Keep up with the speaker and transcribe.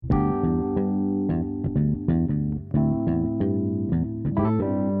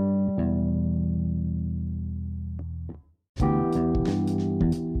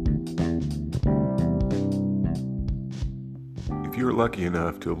were lucky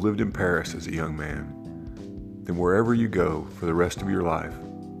enough to have lived in Paris as a young man, then wherever you go for the rest of your life,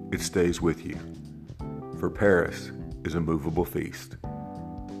 it stays with you. For Paris is a movable feast.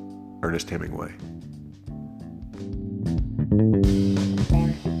 Ernest Hemingway.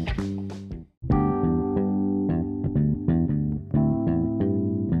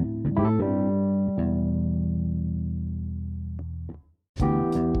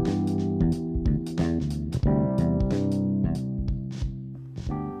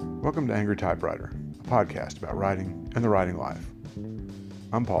 Welcome to Angry Typewriter, a podcast about writing and the writing life.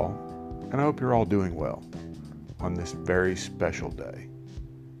 I'm Paul, and I hope you're all doing well on this very special day.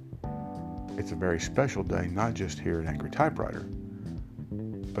 It's a very special day not just here at Angry Typewriter,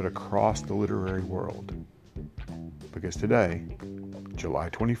 but across the literary world. Because today, July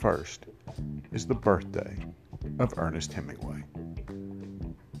 21st, is the birthday of Ernest Hemingway.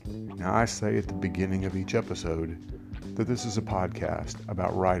 Now, I say at the beginning of each episode that this is a podcast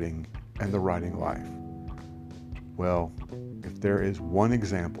about writing and the writing life. Well, if there is one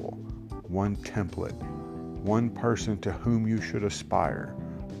example, one template, one person to whom you should aspire,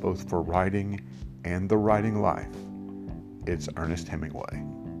 both for writing and the writing life, it's Ernest Hemingway.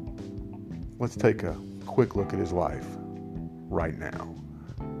 Let's take a quick look at his life right now.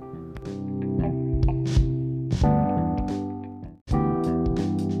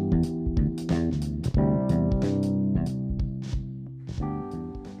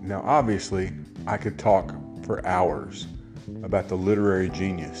 Now, obviously, I could talk for hours about the literary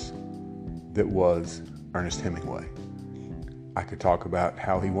genius that was Ernest Hemingway. I could talk about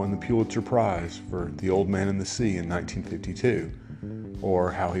how he won the Pulitzer Prize for The Old Man and the Sea in 1952, or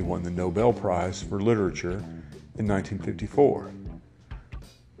how he won the Nobel Prize for Literature in 1954.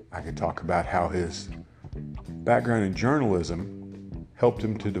 I could talk about how his background in journalism helped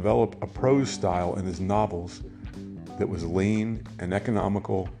him to develop a prose style in his novels that was lean and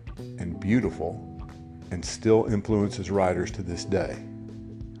economical and beautiful and still influences writers to this day.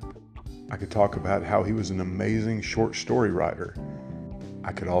 I could talk about how he was an amazing short story writer.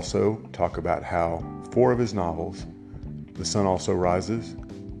 I could also talk about how 4 of his novels, The Sun Also Rises,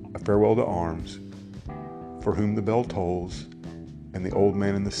 A Farewell to Arms, For Whom the Bell Tolls, and The Old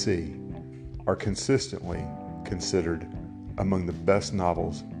Man and the Sea, are consistently considered among the best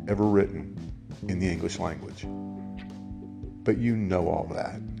novels ever written in the English language. But you know all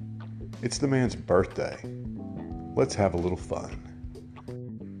that. It's the man's birthday. Let's have a little fun.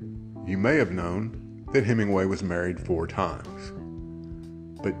 You may have known that Hemingway was married 4 times.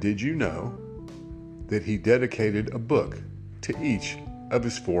 But did you know that he dedicated a book to each of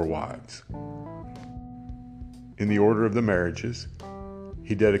his 4 wives? In the order of the marriages,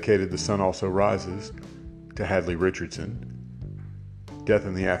 he dedicated The Sun Also Rises to Hadley Richardson, Death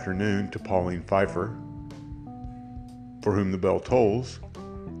in the Afternoon to Pauline Pfeiffer, For Whom the Bell Tolls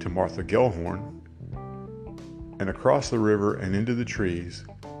to Martha Gellhorn, and Across the River and Into the Trees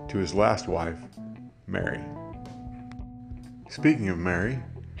to his last wife, Mary. Speaking of Mary,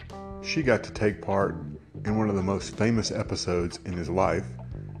 she got to take part in one of the most famous episodes in his life,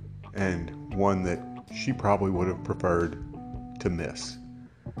 and one that she probably would have preferred to miss.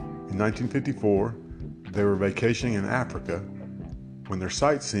 In 1954, they were vacationing in Africa when their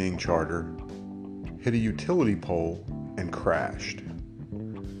sightseeing charter hit a utility pole and crashed.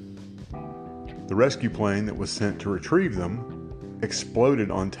 The rescue plane that was sent to retrieve them exploded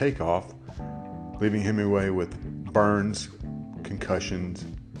on takeoff, leaving Hemingway with burns, concussions,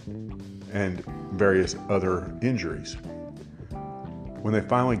 and various other injuries. When they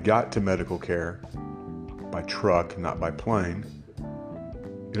finally got to medical care, by truck, not by plane,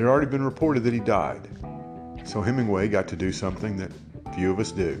 it had already been reported that he died. So Hemingway got to do something that few of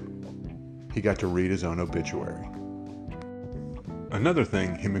us do. He got to read his own obituary. Another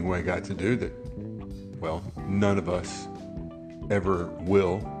thing Hemingway got to do that, well, none of us ever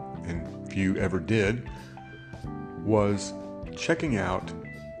will, and few ever did, was checking out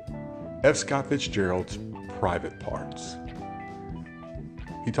F. Scott Fitzgerald's private parts.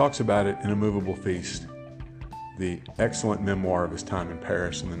 He talks about it in A Movable Feast, the excellent memoir of his time in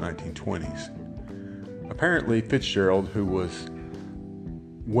Paris in the 1920s. Apparently, Fitzgerald, who was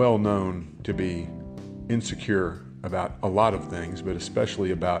well known to be insecure about a lot of things, but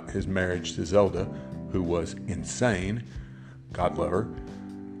especially about his marriage to Zelda, who was insane, God love her.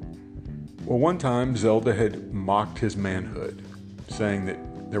 Well, one time Zelda had mocked his manhood, saying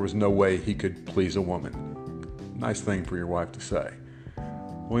that there was no way he could please a woman. Nice thing for your wife to say.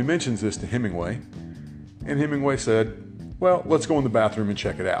 Well, he mentions this to Hemingway, and Hemingway said, well, let's go in the bathroom and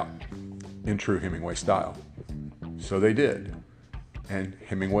check it out, in true Hemingway style. So they did, and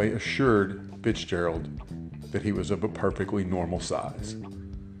Hemingway assured Fitzgerald that he was of a perfectly normal size.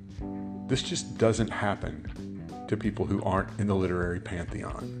 This just doesn't happen to people who aren't in the literary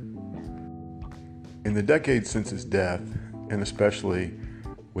pantheon. In the decades since his death, and especially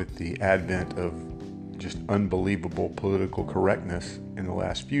with the advent of just unbelievable political correctness in the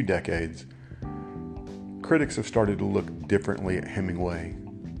last few decades, critics have started to look differently at Hemingway,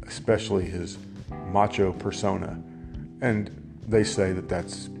 especially his macho persona, and they say that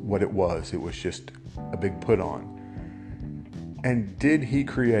that's what it was. It was just a big put on. And did he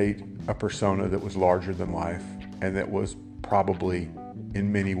create a persona that was larger than life and that was probably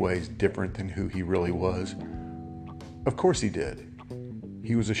in many ways different than who he really was? Of course he did.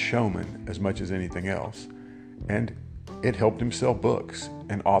 He was a showman as much as anything else, and it helped him sell books,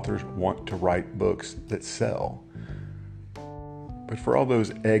 and authors want to write books that sell. But for all those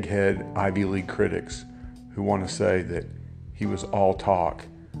egghead Ivy League critics who want to say that he was all talk,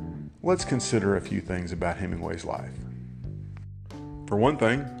 let's consider a few things about Hemingway's life. For one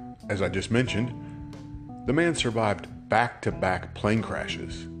thing, as I just mentioned, the man survived back-to-back plane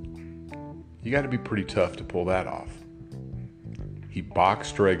crashes. You got to be pretty tough to pull that off. He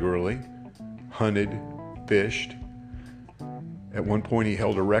boxed regularly, hunted, fished. At one point, he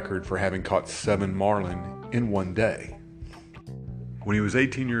held a record for having caught 7 marlin in one day. When he was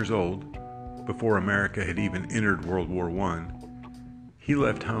 18 years old, before America had even entered World War I, he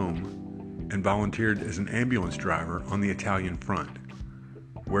left home and volunteered as an ambulance driver on the Italian front,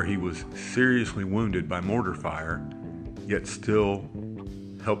 where he was seriously wounded by mortar fire, yet still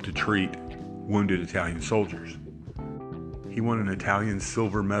helped to treat wounded Italian soldiers. He won an Italian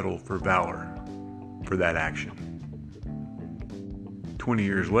silver medal for valor for that action. 20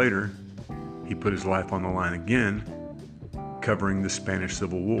 years later, he put his life on the line again, covering the Spanish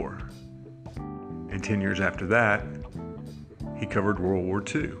Civil War. And 10 years after that, he covered World War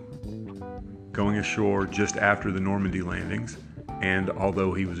II, going ashore just after the Normandy landings, and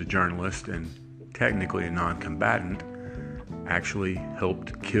although he was a journalist and technically a non-combatant, actually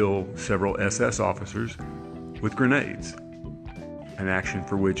helped kill several SS officers with grenades, an action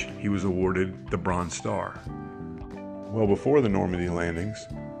for which he was awarded the Bronze Star. Well, before the Normandy landings,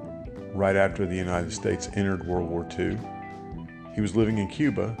 right after the United States entered World War II, he was living in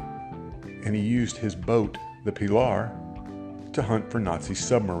Cuba, and he used his boat, the Pilar, to hunt for Nazi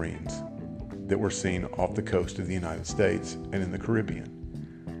submarines that were seen off the coast of the United States and in the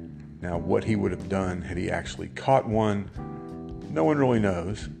Caribbean. Now, what he would have done had he actually caught one, no one really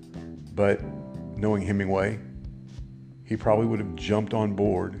knows, but knowing Hemingway, he probably would have jumped on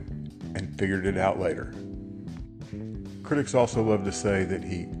board and figured it out later. Critics also love to say that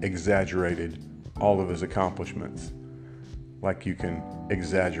he exaggerated all of his accomplishments, like you can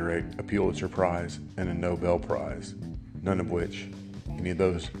exaggerate a Pulitzer Prize and a Nobel Prize, none of which any of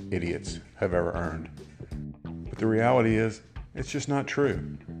those idiots have ever earned. But the reality is, it's just not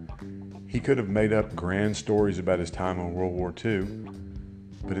true. He could have made up grand stories about his time in World War II,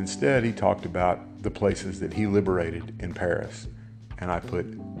 but instead he talked about the places that he liberated in Paris, and I put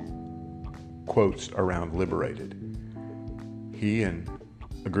quotes around liberated. He and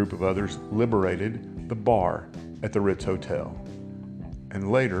a group of others liberated the bar at the Ritz Hotel,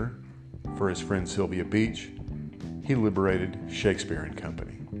 and later, for his friend Sylvia Beach, he liberated Shakespeare and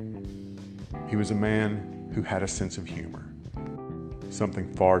Company. He was a man who had a sense of humor,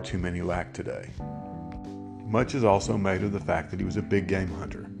 something far too many lack today. Much is also made of the fact that he was a big game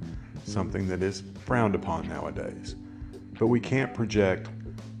hunter, something that is frowned upon nowadays. But we can't project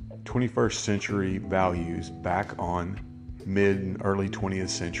 21st century values back on mid and early 20th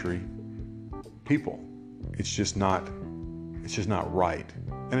century people. It's just not right,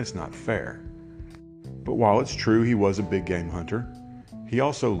 and it's not fair. But while it's true he was a big game hunter, he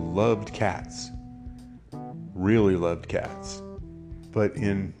also loved cats. Really loved cats. But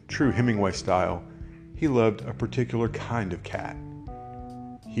in true Hemingway style, he loved a particular kind of cat.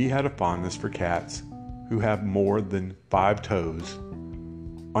 He had a fondness for cats who have more than 5 toes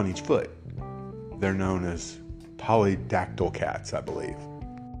on each foot. They're known as polydactyl cats, I believe.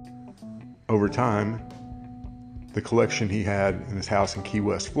 Over time, the collection he had in his house in Key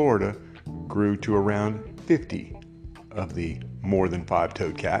West, Florida, grew to around 50 of the more than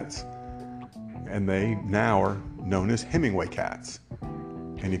 5-toed cats, and they now are known as Hemingway cats.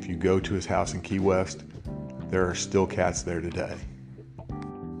 And if you go to his house in Key West, there are still cats there today.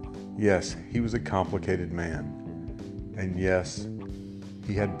 Yes, he was a complicated man, and yes,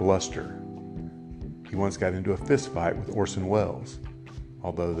 he had bluster. He once got into a fist fight with Orson Welles,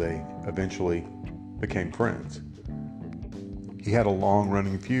 although they eventually became friends. He had a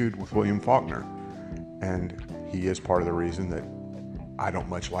long-running feud with William Faulkner, and he is part of the reason that I don't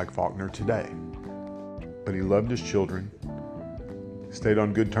much like Faulkner today. but he loved his children, stayed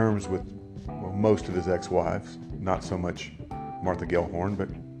on good terms with most of his ex-wives, not so much Martha Gellhorn, but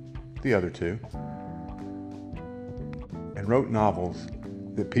the other two, and wrote novels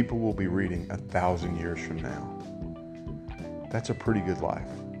that people will be reading 1,000 years from now. That's a pretty good life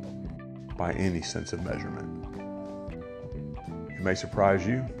by any sense of measurement. It may surprise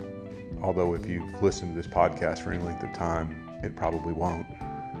you, although if you've listened to this podcast for any length of time, it probably won't.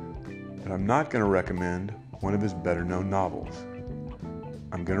 But I'm not going to recommend one of his better-known novels.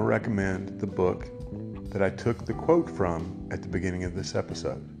 I'm going to recommend the book that I took the quote from at the beginning of this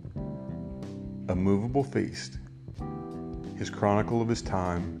episode. A Movable Feast, his chronicle of his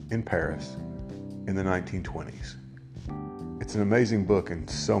time in Paris in the 1920s. It's an amazing book in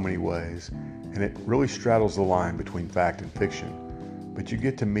so many ways, and it really straddles the line between fact and fiction. But you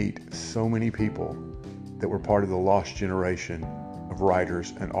get to meet so many people that were part of the lost generation of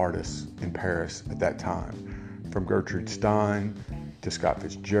writers and artists in Paris at that time, from Gertrude Stein to Scott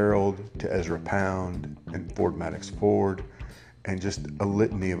Fitzgerald to Ezra Pound and Ford Madox Ford, and just a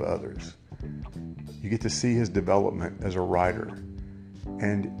litany of others. You get to see his development as a writer,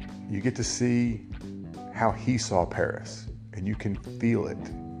 and you get to see how he saw Paris, and you can feel it.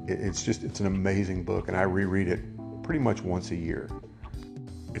 It's an amazing book, and I reread it pretty much once a year.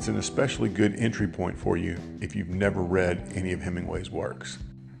 It's an especially good entry point for you if you've never read any of Hemingway's works,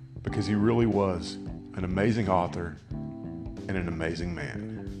 because he really was an amazing author and an amazing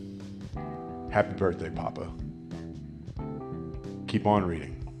man. Happy birthday, Papa. Keep on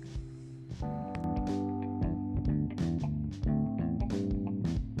reading.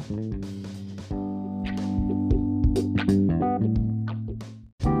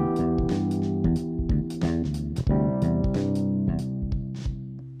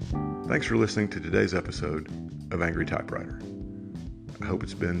 Thanks for listening to today's episode of Angry Typewriter. I hope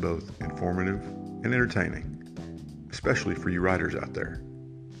it's been both informative and entertaining, especially for you writers out there.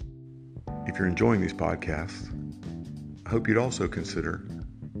 If you're enjoying these podcasts, I hope you'd also consider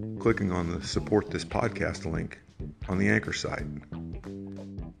clicking on the Support This Podcast link on the Anchor site.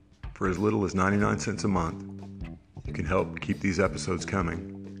 For as little as 99 cents a month, you can help keep these episodes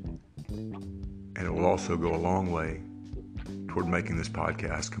coming, and it will also go a long way toward making this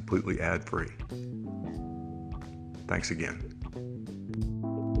podcast completely ad-free. Thanks again.